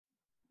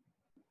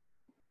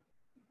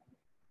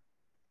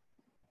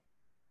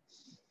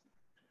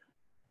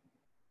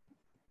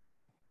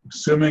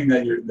Assuming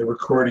that the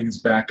recording is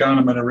back on,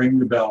 I'm going to ring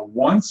the bell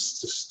once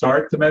to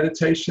start the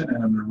meditation,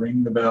 and I'm going to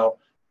ring the bell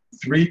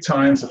 3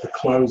 times at the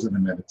close of the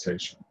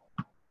meditation.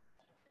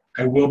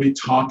 I will be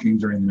talking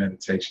during the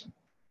meditation.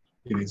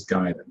 It is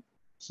guided.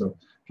 So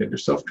get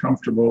yourself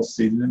comfortable,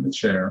 seated in the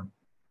chair.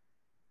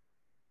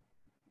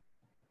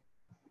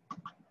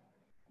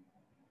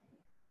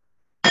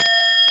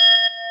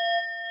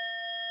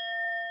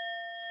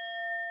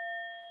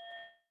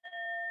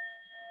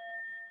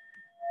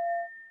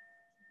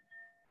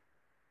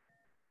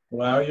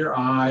 Allow your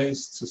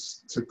eyes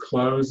to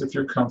close if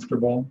you're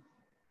comfortable.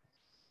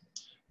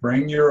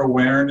 Bring your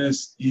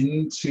awareness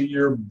into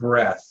your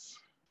breath.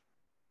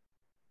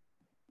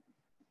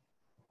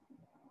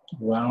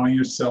 Allowing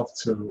yourself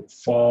to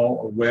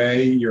fall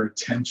away, your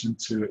attention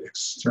to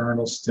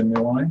external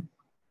stimuli.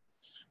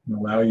 And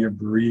allow your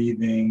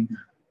breathing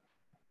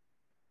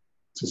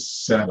to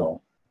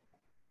settle.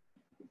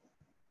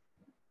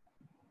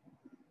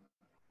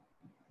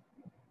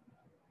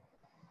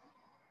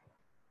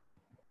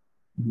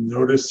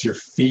 Notice your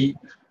feet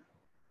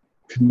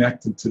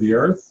connected to the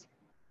earth.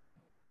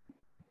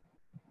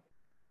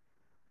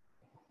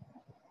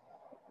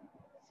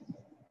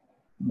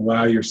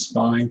 Allow your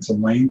spine to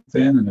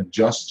lengthen and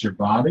adjust your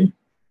body.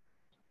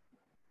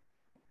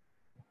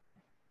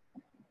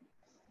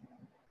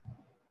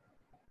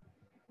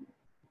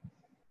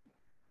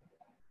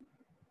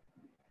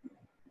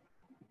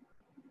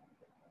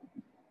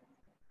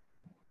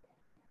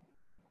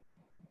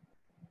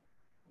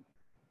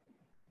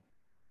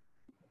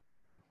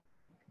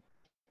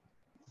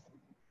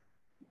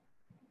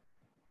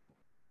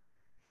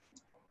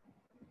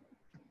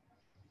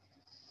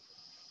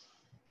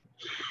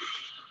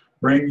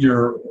 Bring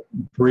your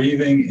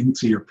breathing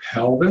into your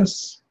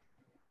pelvis,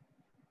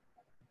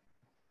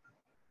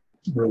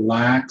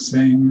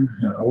 relaxing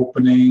and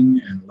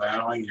opening and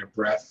allowing your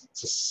breath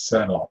to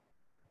settle.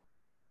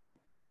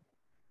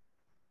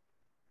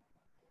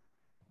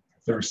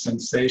 If there are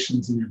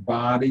sensations in your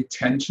body,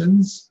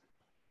 tensions,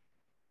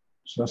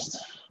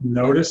 just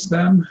notice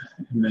them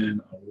and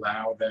then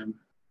allow them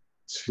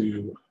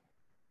to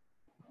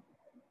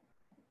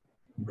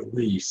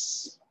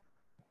release.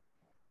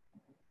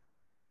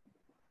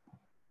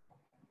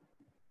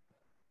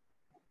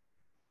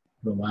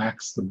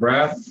 Relax the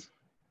breath,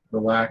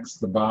 relax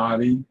the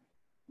body.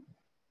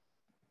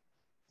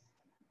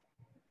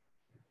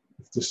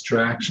 If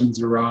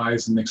distractions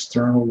arise in the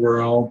external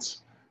world,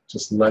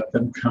 just let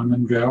them come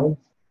and go.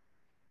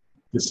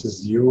 This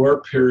is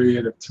your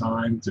period of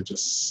time to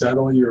just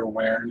settle your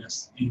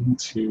awareness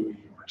into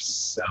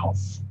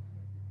yourself.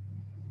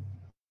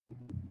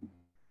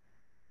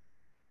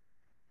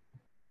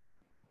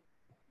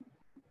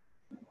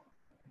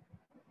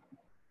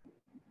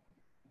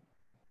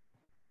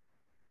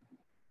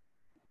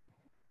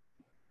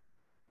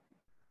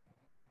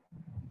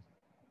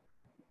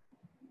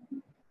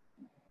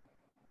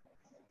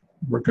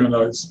 We're going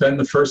to spend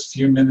the first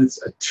few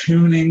minutes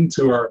attuning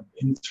to our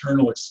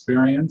internal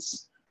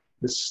experience.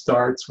 This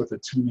starts with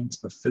attuning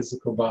to the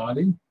physical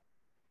body.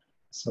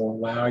 So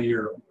allow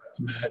your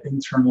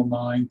internal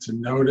mind to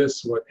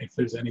notice if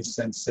there's any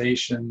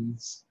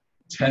sensations,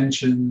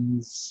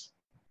 tensions,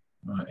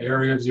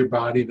 areas of your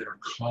body that are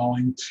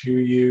calling to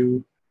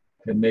you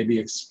and maybe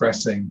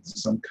expressing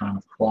some kind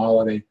of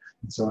quality.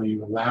 And so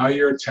you allow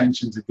your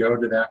attention to go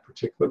to that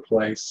particular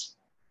place.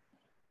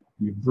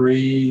 You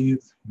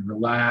breathe, you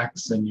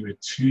relax, and you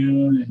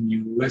attune and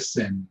you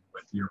listen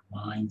with your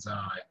mind's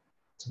eye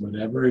to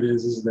whatever it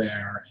is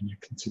there, and you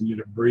continue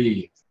to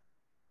breathe.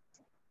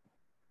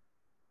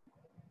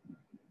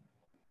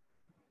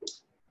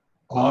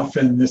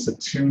 Often this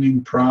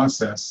attuning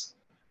process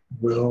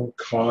will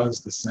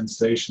cause the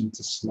sensation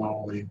to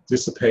slowly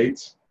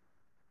dissipate.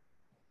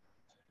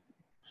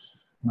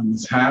 When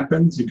this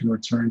happens, you can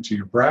return to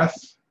your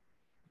breath,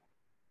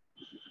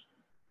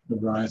 the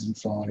rise and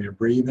fall of your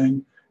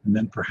breathing, and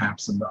then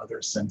perhaps some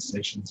other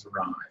sensations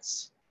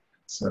arise.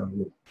 So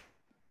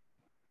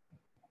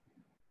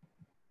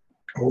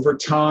over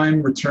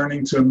time,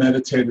 returning to a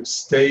meditative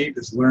state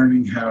is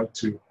learning how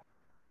to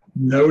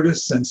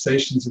notice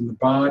sensations in the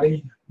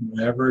body,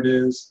 whatever it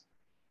is,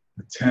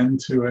 attend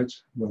to it,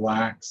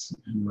 relax,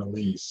 and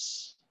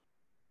release.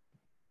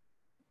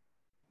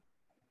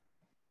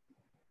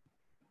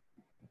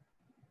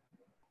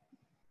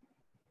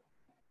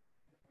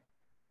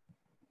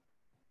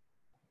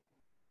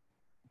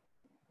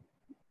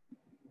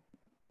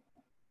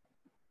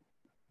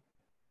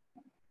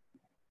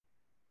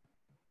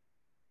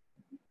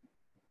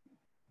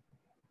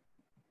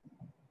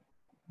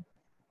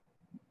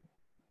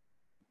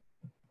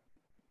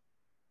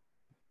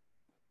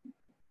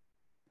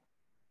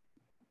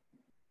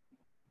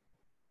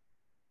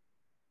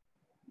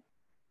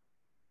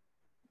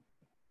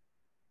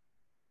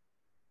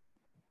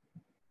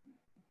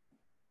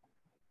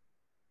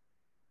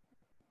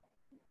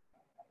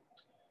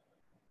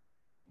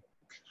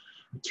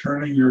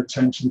 Turning your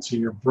attention to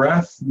your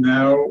breath.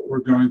 Now we're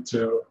going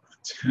to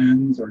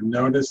attend or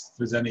notice if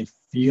there's any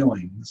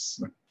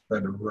feelings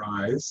that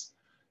arise.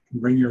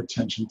 Bring your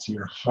attention to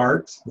your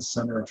heart, the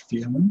center of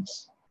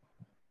feelings.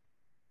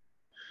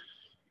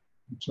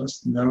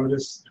 Just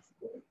notice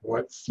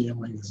what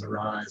feelings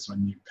arise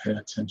when you pay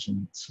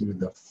attention to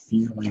the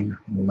feeling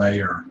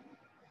layer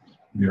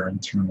of your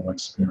internal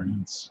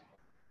experience.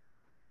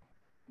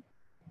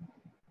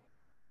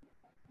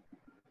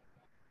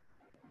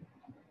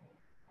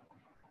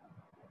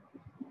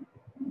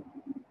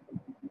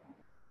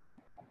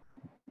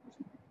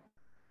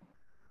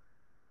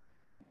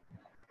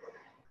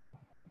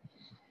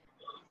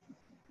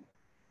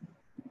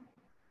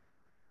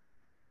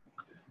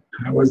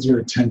 How is your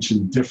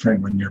attention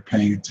different when you're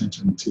paying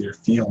attention to your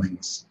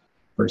feelings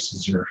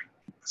versus your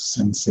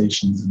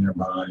sensations in your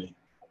body?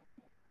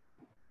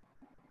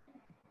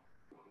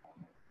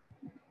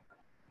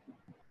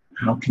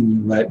 How can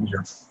you let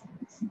your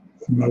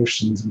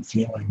emotions and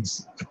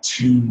feelings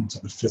attune to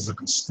the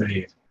physical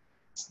state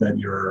so that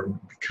you're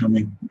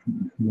becoming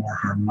more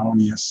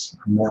harmonious,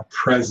 or more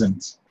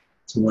present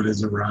to what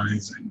is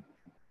arising?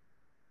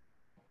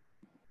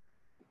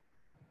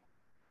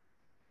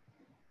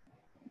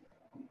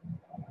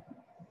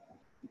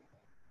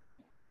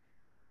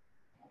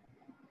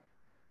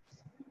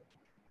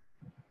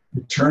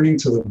 Returning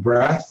to the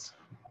breath,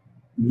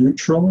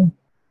 neutral.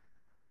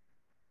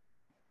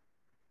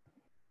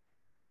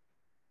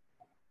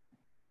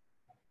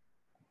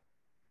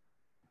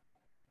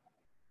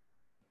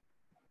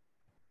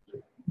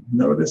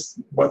 Notice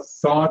what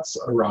thoughts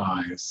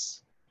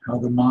arise, how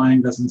the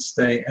mind doesn't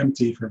stay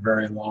empty for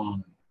very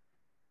long.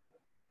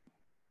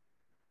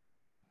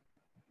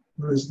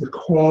 What is the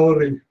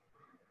quality,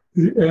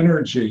 the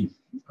energy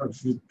of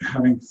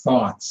having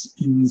thoughts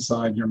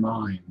inside your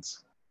mind?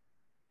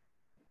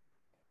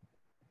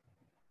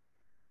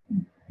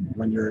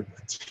 When you're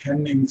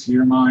attending to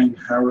your mind,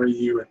 how are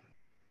you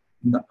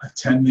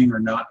attending or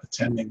not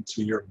attending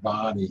to your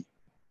body?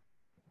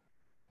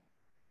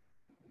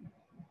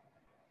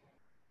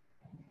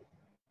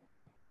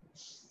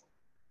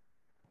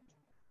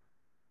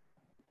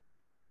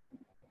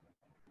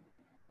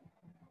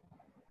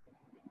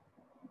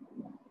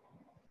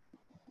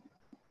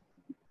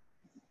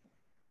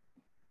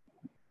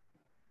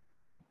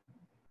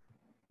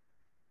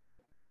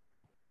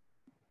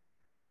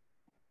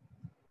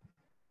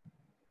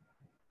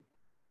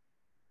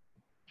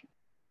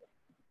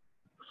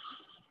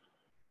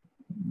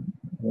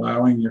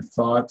 Allowing your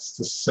thoughts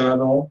to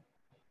settle,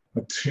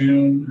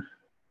 attune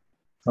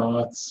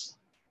thoughts,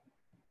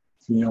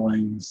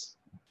 feelings,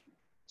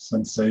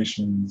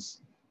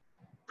 sensations,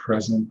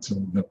 present to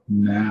the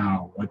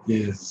now, what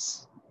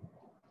is.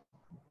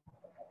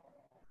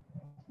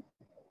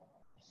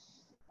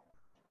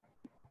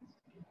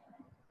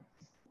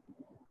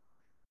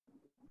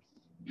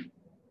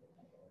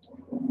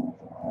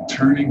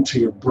 Turning to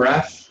your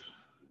breath,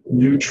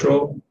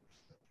 neutral,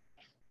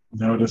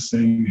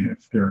 noticing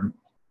if you're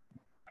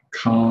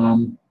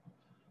calm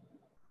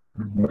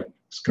or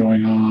what's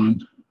going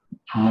on,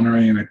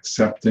 honoring and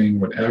accepting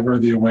whatever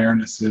the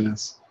awareness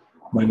is,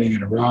 letting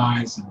it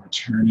arise and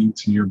returning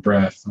to your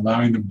breath,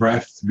 allowing the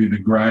breath to be the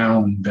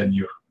ground that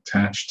you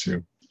attach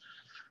to.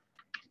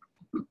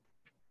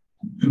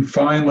 And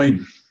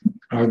finally,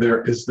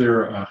 is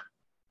there a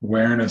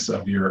awareness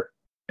of your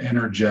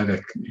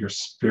energetic, your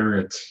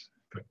spirit,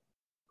 the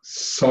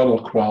subtle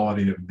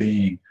quality of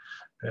being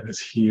that is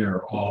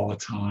here all the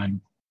time,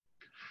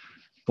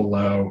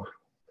 below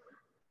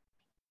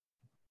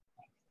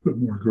the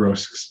more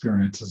gross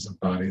experiences of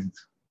body,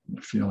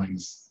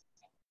 feelings,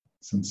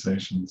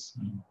 sensations,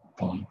 and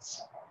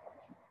thoughts.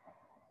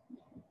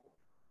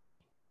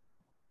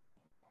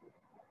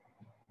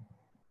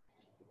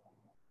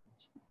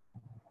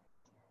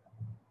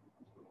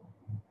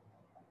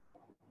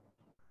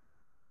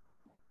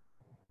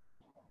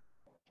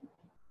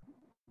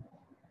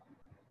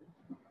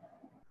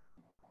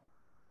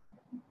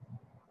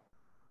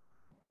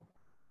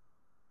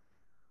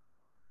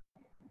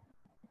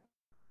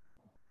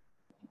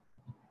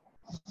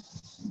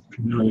 If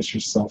you notice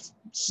yourself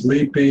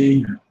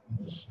sleepy,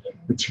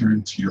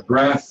 return to your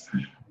breath.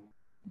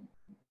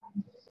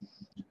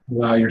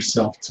 Allow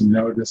yourself to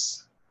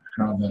notice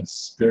how the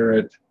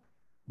spirit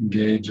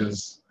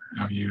engages,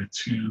 how you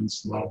attune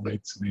slowly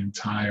to the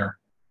entire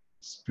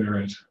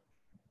spirit,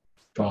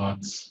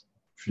 thoughts,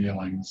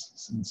 feelings,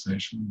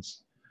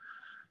 sensations.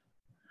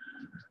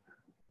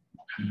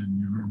 And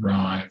you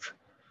arrive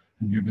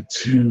and you've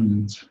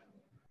attuned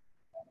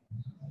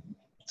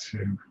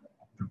to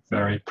the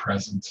very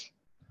present,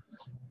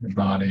 your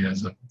body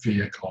as a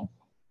vehicle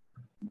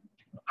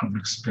of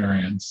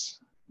experience.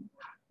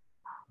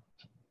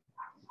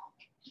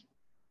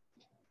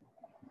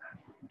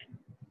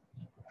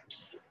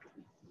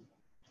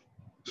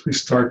 As we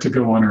start to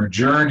go on our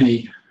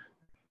journey,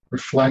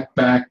 reflect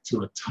back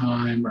to a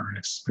time or an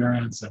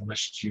experience in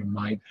which you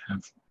might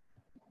have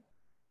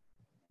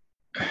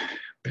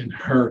been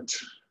hurt.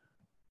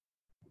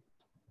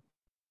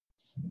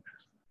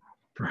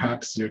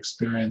 Perhaps you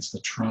experienced a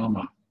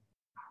trauma.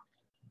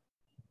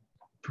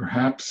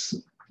 Perhaps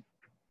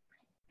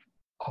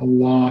a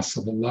loss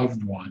of a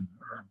loved one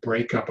or a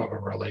breakup of a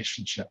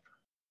relationship.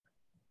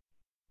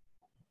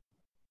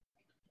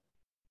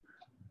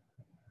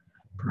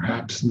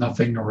 Perhaps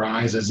nothing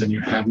arises and you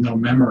have no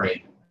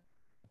memory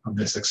of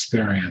this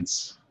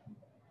experience.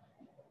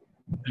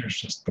 There's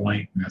just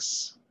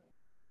blankness.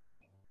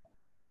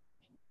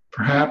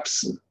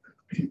 Perhaps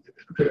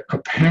a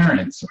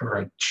parent or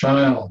a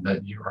child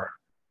that you are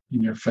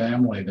in your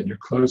family that you're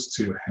close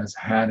to has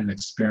had an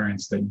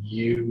experience that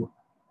you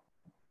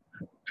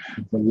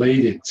have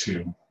related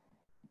to.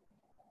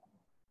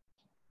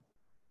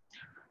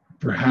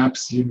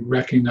 Perhaps you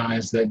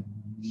recognize that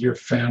your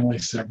family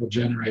several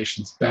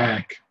generations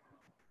back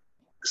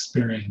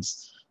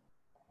experienced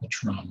a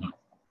trauma.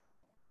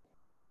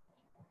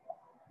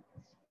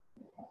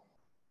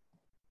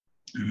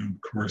 And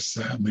of course,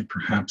 sadly,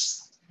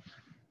 perhaps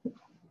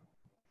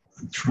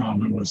the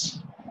trauma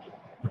was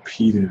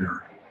repeated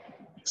or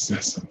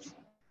excessive.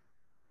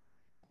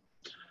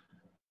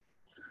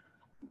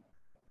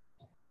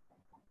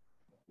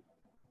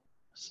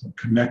 So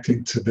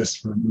connecting to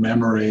this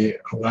memory,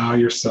 allow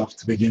yourself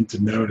to begin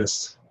to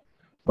notice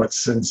what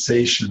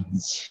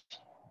sensations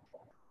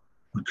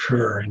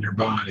occur in your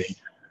body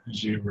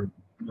as you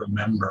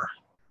remember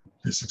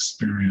this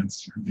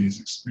experience or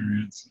these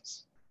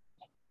experiences.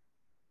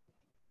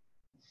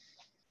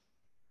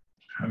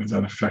 How does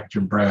that affect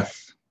your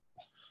breath?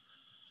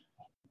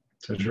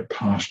 Does your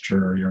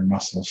posture or your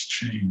muscles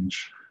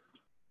change?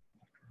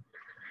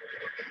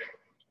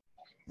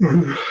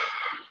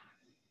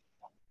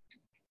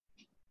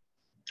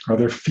 Are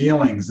there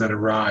feelings that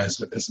arise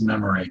with this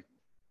memory?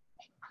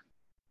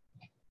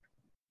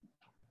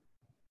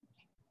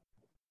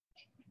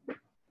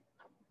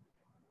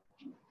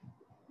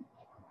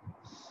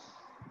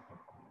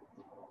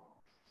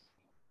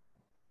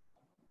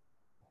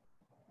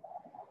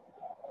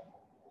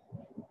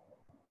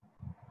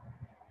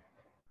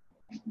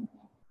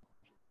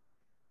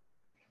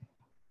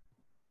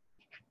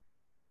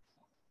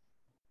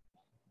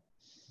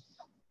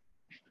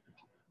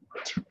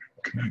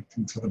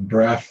 Connecting to the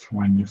breath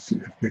when you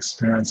feel, if the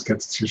experience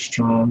gets too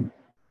strong.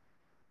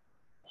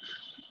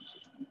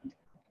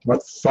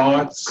 What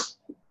thoughts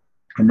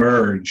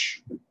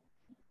emerge?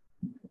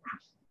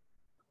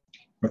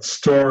 What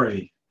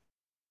story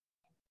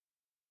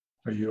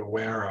are you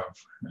aware of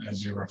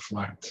as you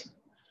reflect,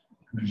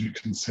 as you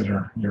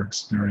consider your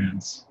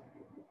experience?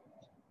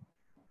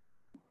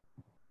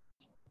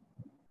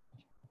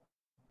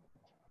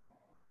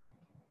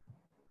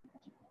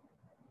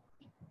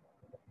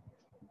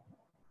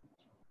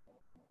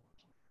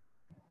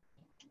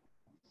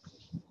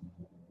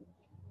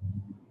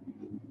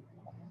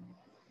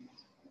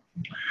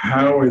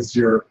 How has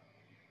your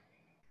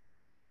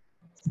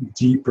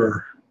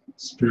deeper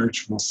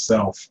spiritual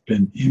self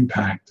been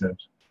impacted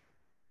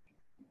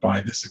by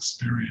this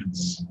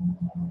experience?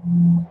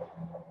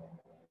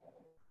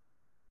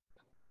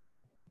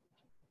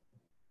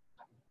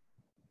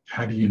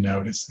 How do you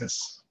notice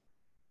this?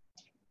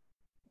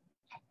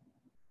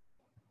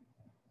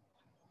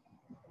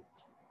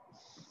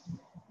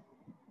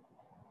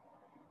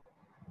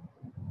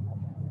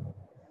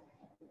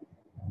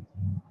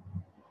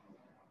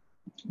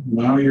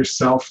 Allow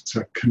yourself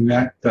to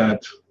connect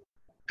that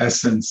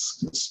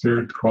essence,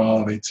 spirit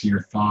quality to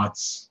your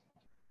thoughts.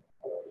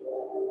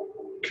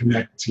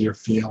 Connect to your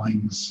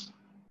feelings.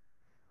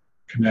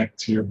 Connect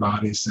to your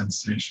body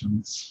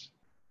sensations.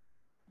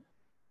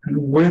 And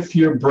with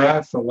your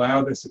breath,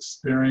 allow this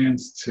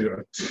experience to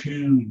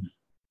attune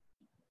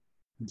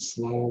and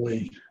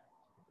slowly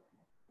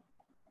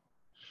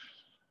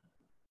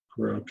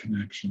grow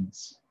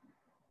connections.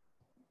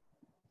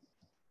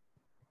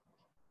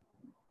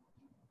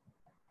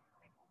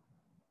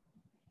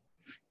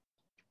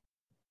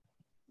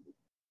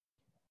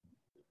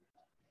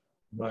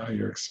 Allow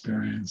your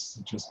experience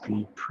to just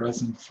be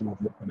present for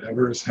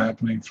whatever is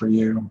happening for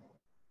you.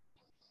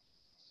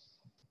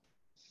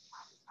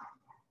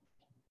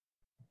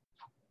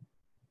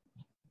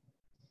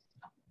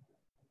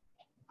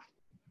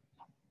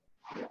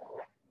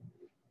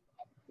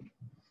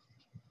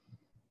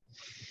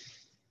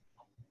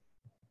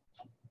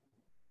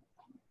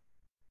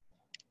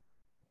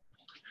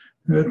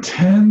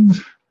 Attend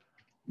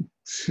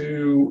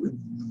to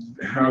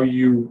how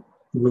you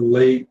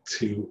relate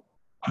to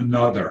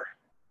another.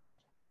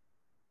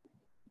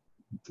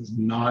 It does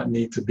not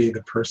need to be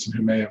the person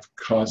who may have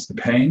caused the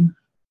pain,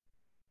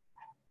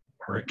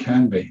 or it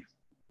can be. It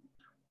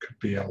could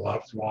be a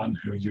loved one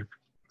who you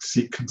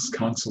seek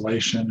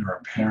consolation, or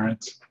a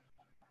parent.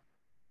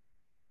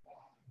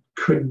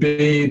 Could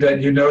be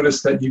that you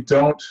notice that you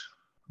don't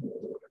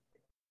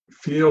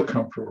feel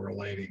comfortable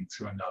relating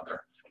to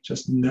another.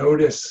 Just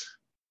notice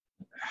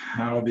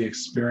how the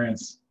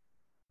experience,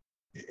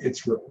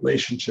 its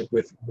relationship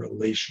with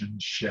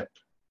relationship,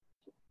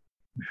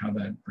 and how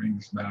that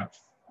brings that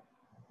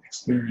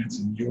experience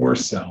in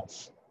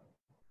yourself.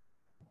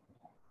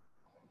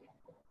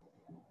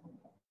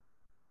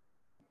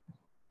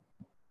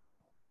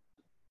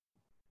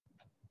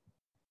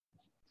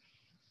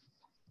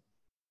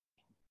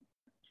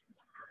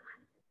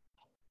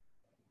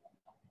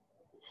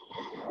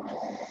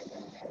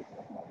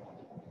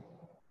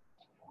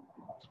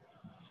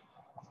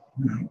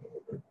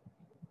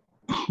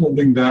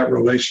 holding that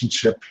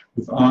relationship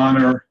with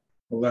honor,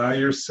 allow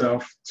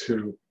yourself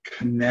to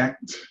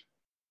connect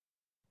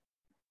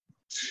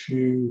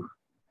to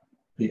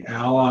the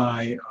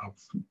ally of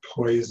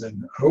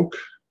poison oak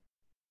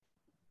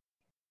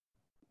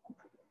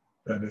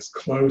that is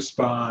close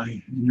by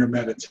in your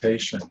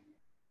meditation.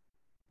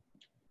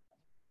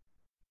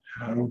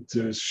 How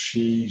does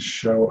she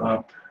show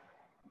up?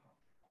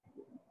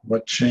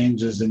 What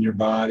changes in your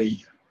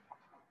body?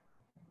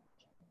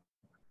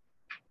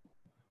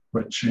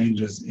 What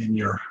changes in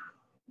your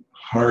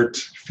heart,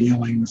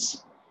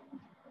 feelings?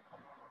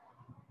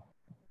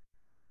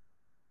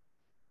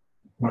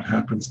 What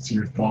happens to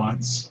your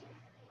thoughts?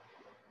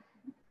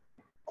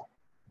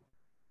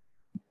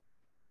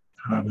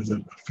 How does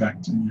it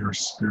affect your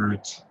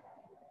spirit?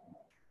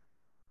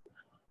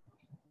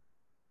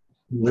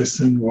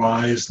 Listen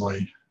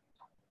wisely.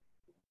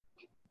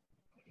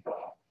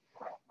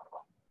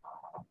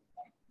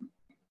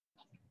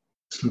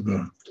 To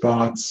the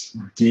thoughts,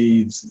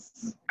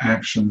 deeds,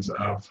 actions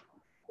of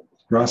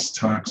Rus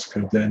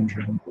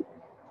toxicodendron,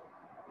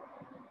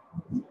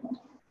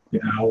 the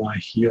ally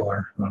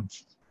healer of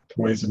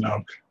poison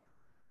oak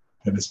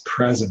that is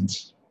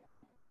present,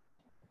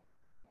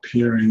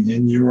 appearing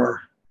in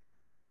your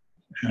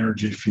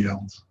energy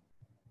field.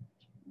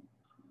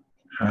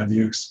 How do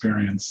you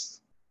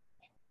experience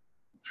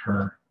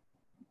her?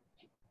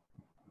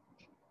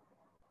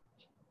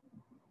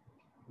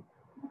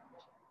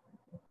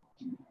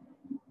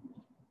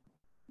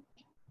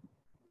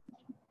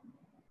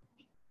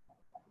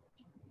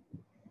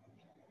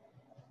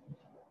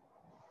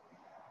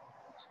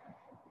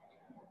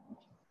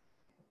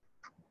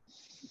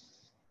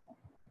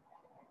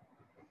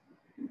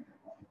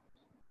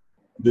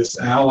 This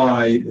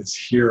ally is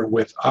here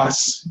with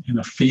us in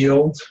a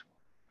field.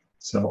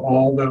 So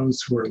all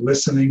those who are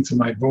listening to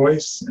my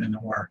voice and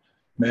who are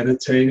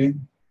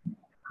meditating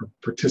or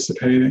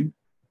participating,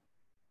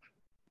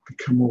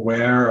 become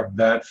aware of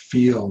that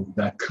field,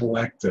 that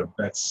collective,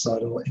 that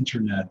subtle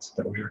internet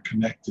that we are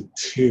connected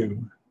to.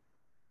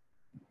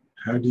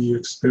 How do you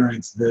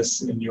experience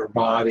this in your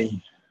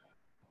body?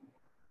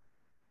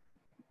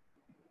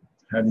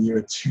 How do you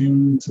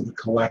attune to the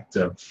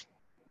collective?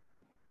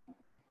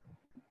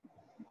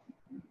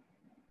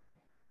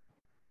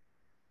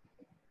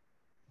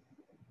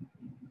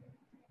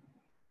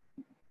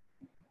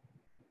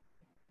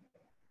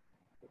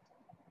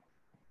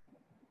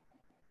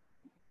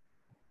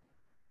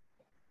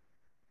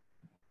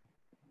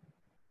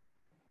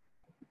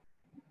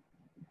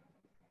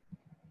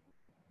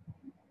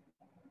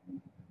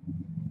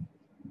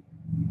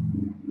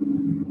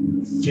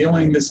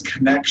 Feeling this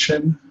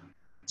connection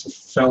to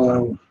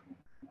fellow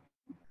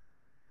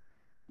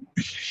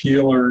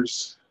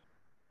healers.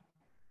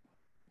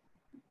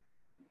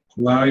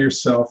 Allow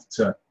yourself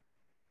to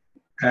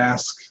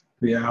ask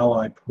the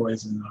ally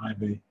poison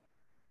ivy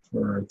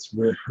for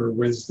her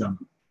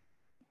wisdom.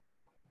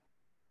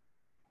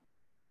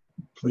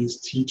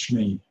 Please teach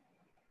me.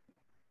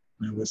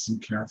 I listen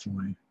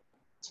carefully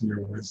to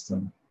your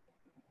wisdom.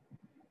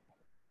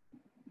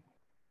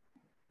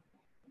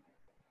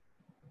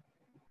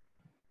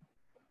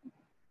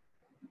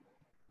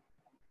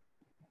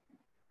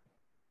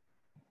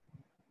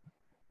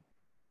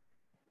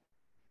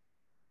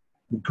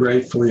 We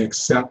gratefully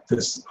accept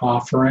this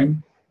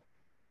offering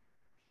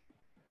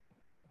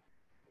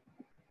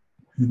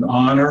in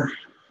honor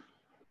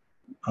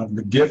of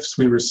the gifts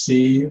we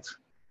receive.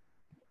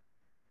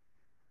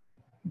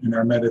 In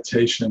our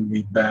meditation,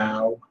 we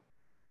bow,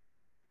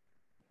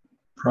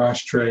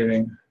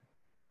 prostrating,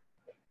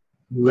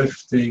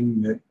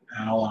 lifting the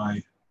ally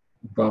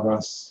above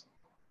us,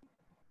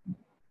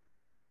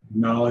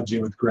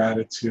 acknowledging with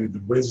gratitude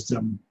the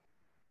wisdom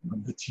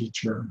of the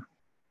teacher.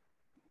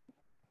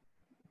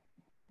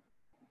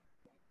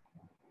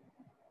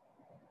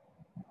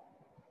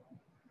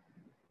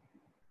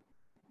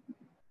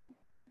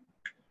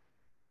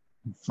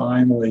 And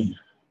finally,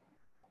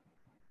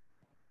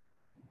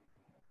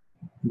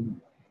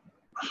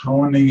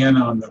 honing in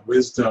on the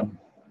wisdom.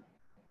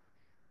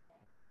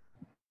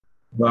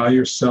 Allow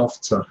yourself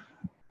to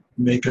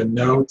make a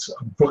note,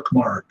 a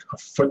bookmark, a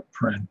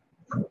footprint,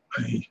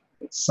 a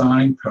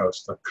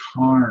signpost, a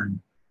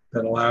cairn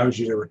that allows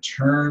you to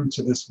return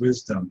to this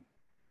wisdom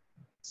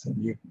so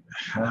you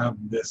have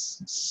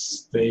this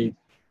state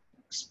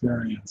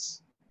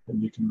experience that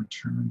you can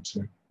return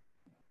to.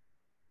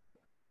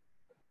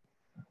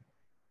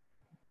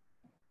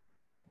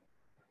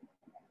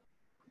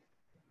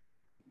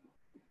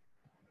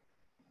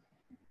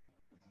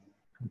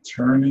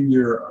 Returning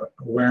your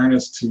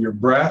awareness to your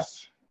breath,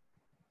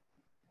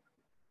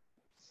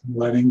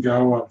 letting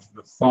go of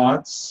the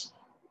thoughts,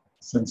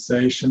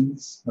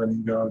 sensations,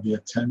 letting go of the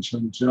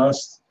attention,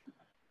 just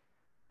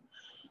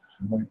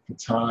like the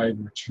tide,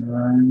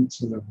 return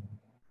to the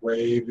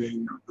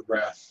waving of the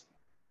breath,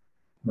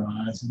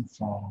 rise and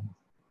fall.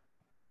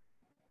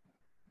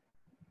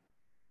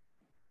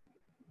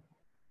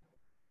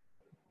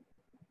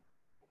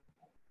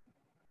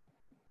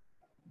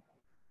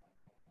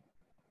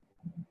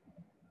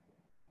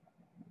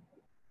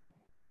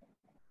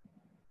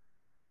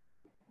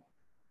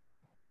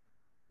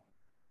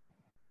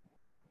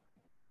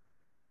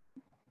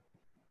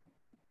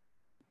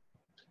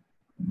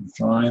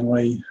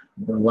 Finally,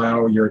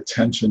 allow your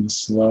attention to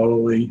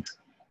slowly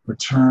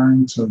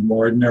return to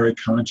ordinary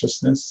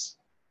consciousness.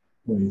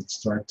 We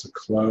start to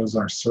close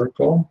our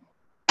circle.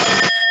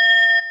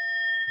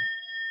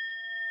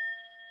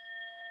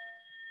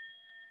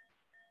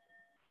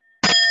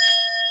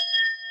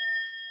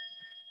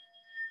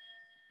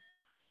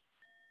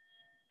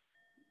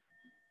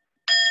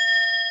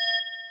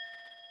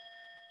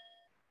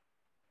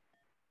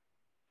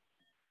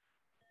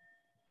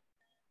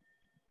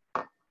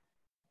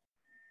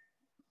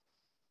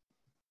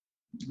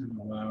 And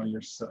allow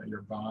your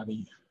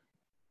body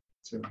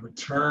to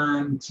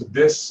return to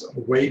this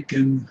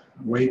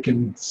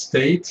awakened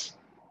state.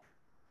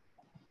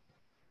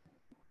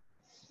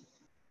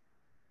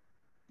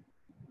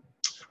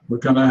 We're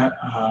going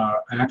to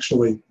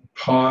actually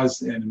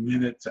pause in a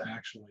minute to actually